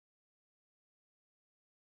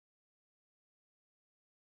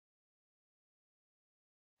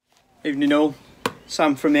Evening all,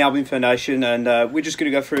 Sam from the Albion Foundation, and we're just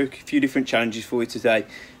going to go through a few different challenges for you today.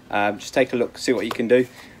 Just take a look, see what you can do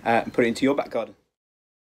and put it into your back garden.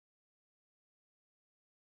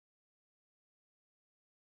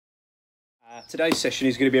 Today's session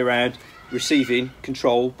is going to be around receiving,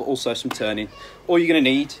 control, but also some turning. All you're going to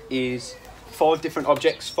need is 5 different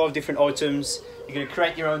objects, 5 different items. You're going to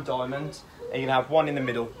create your own diamond and you're going to have one in the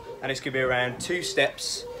middle, and it's going to be around 2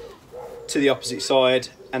 steps to the opposite side,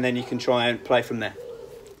 and then you can try and play from there.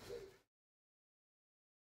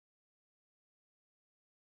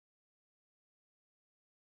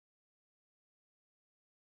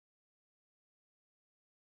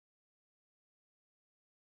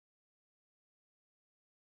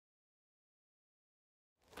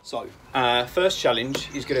 So, first challenge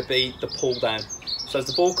is going to be the pull down. So as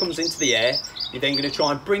the ball comes into the air, you're then going to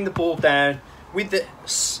try and bring the ball down with the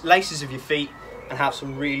laces of your feet and have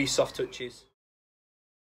some really soft touches.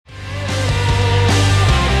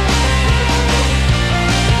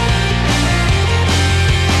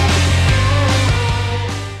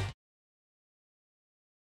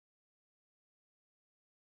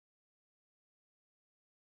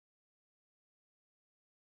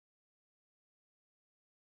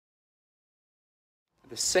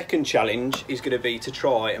 The second challenge is going to be to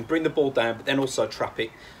try and bring the ball down, but then also trap it.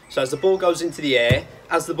 So as the ball goes into the air,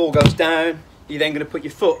 as the ball goes down, you're then going to put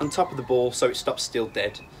your foot on top of the ball so it stops still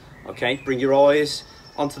dead. Okay, bring your eyes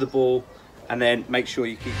onto the ball and then make sure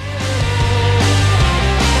you keep...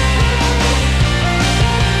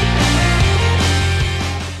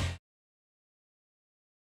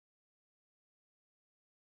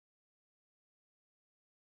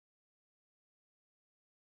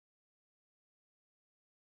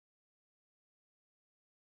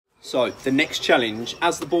 So the next challenge,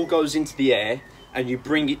 as the ball goes into the air and you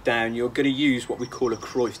bring it down, you're going to use what we call a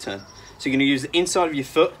Cruyff turn. So you're going to use the inside of your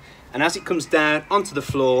foot, and as it comes down onto the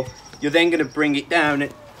floor, you're then going to bring it down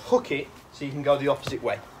and hook it so you can go the opposite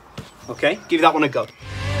way. Okay, give that one a go.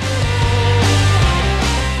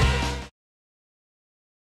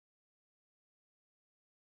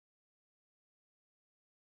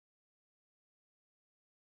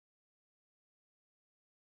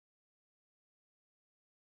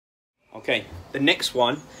 Okay, the next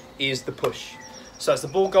one is the push. So as the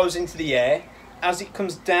ball goes into the air, as it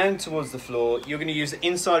comes down towards the floor, you're going to use the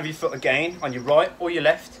inside of your foot again on your right or your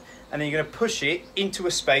left, and then you're going to push it into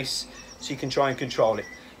a space so you can try and control it.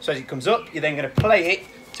 So as it comes up, you're then going to play it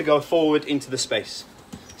to go forward into the space.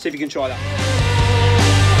 See if you can try that.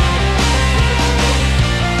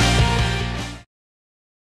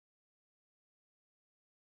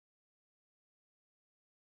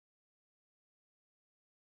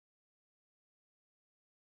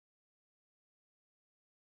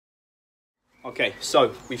 Okay,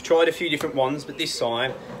 so we've tried a few different ones, but this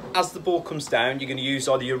time, as the ball comes down, you're going to use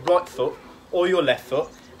either your right foot or your left foot,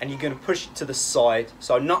 and you're going to push it to the side.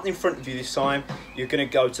 So not in front of you this time, you're going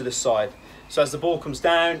to go to the side. So as the ball comes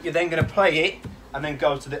down, you're then going to play it and then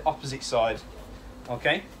go to the opposite side.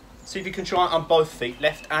 Okay, see if you can try it on both feet,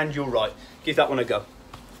 left and your right. Give that one a go.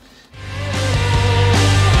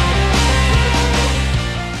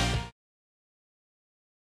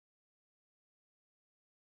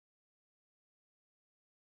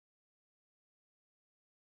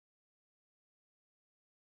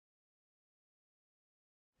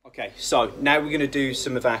 Okay, so now we're going to do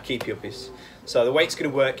some of our keepy uppies. So the way it's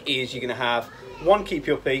going to work is you're going to have one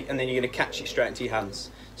keepy uppie and then you're going to catch it straight into your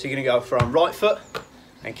hands. So you're going to go from right foot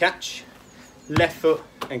and catch, left foot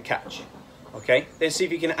and catch. Okay, then see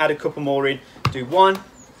if you can add a couple more in. Do 1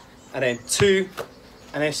 and then 2,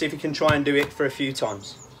 and then see if you can try and do it for a few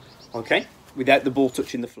times. Okay, without the ball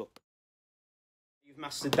touching the floor. You've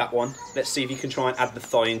mastered that one. Let's see if you can try and add the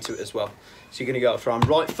thigh into it as well. So you're going to go from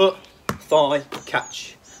right foot, thigh,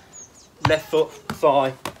 catch. Left foot,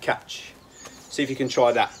 thigh, catch. See if you can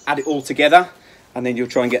try that. Add it all together and then you'll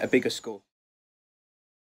try and get a bigger score.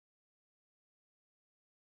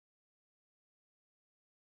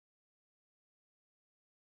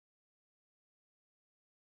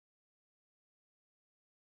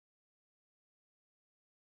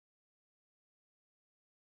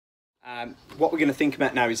 What we're going to think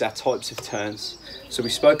about now is our types of turns. So we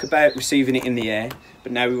spoke about receiving it in the air,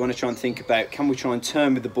 but now we want to try and think about, can we try and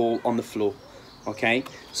turn with the ball on the floor? Okay,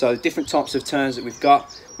 so the different types of turns that we've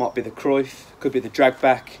got might be the Cruyff, could be the drag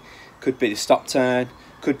back, could be the stop turn,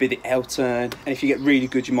 could be the L turn, and if you get really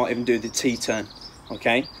good you might even do the T turn.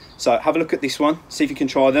 Okay, so have a look at this one, see if you can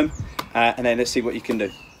try them, and then let's see what you can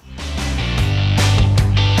do.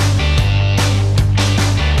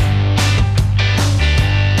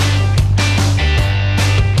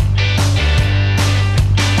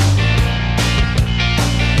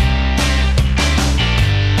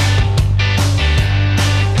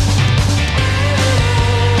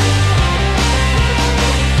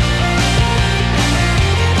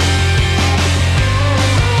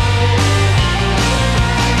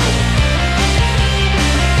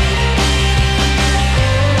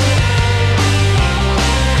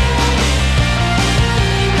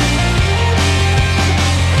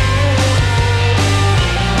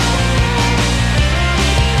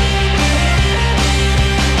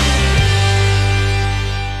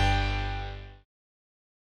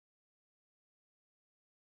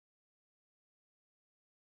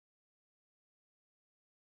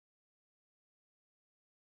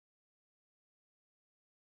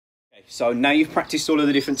 So now you've practiced all of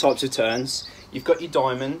the different types of turns, you've got your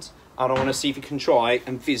diamond, and I want to see if you can try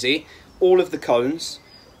and visit all of the cones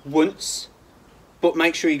once, but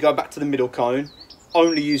make sure you go back to the middle cone,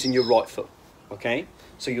 only using your right foot, okay?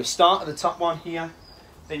 So you'll start at the top one here,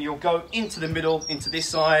 then you'll go into the middle, into this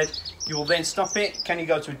side, you will then stop it, can you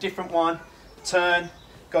go to a different one, turn,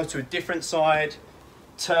 go to a different side,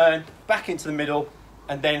 turn, back into the middle,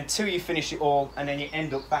 and then until you finish it all, and then you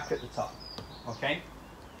end up back at the top, okay?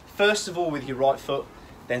 First of all with your right foot,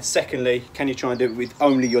 then secondly, can you try and do it with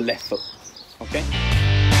only your left foot, okay?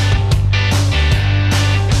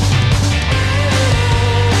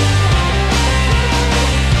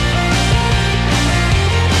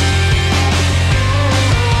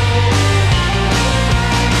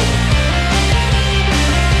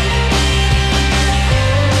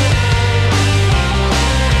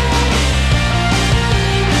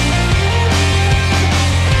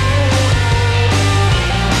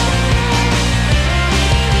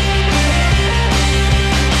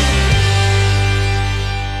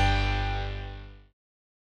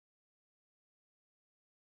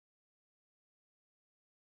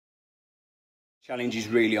 Challenge is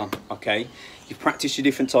really on, okay? You've practiced your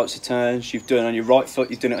different types of turns, you've done it on your right foot,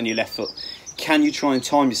 you've done it on your left foot. Can you try and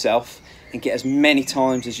time yourself and get as many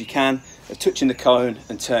times as you can of touching the cone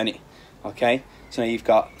and turn it, okay? So now you've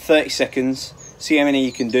got 30 seconds, see how many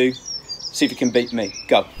you can do, see if you can beat me,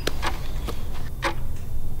 go.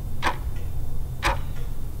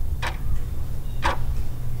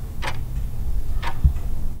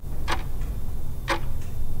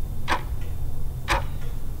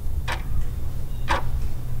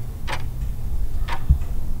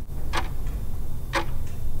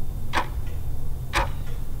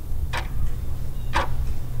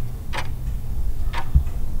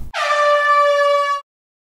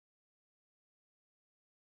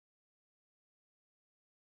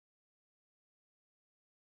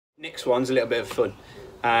 Next one's a little bit of fun.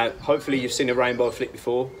 Hopefully you've seen a rainbow flick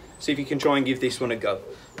before. See if you can try and give this one a go.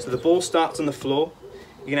 So the ball starts on the floor.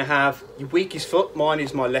 You're going to have your weakest foot, mine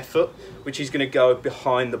is my left foot, which is going to go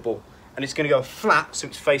behind the ball. And it's going to go flat so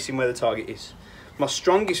it's facing where the target is. My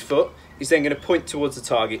strongest foot is then going to point towards the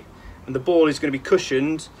target. And the ball is going to be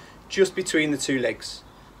cushioned just between the two legs.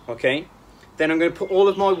 Okay? Then I'm going to put all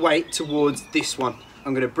of my weight towards this one.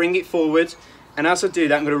 I'm going to bring it forward. And as I do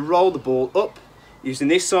that, I'm going to roll the ball up using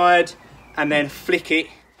this side and then flick it.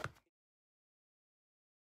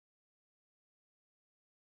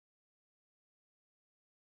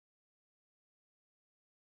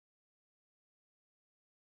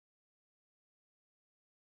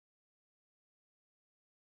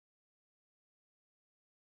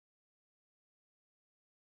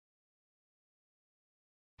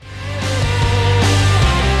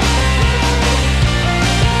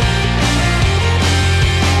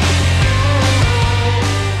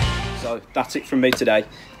 So that's it from me today.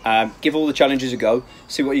 Give all the challenges a go,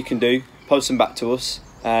 see what you can do, post them back to us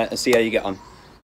and see how you get on.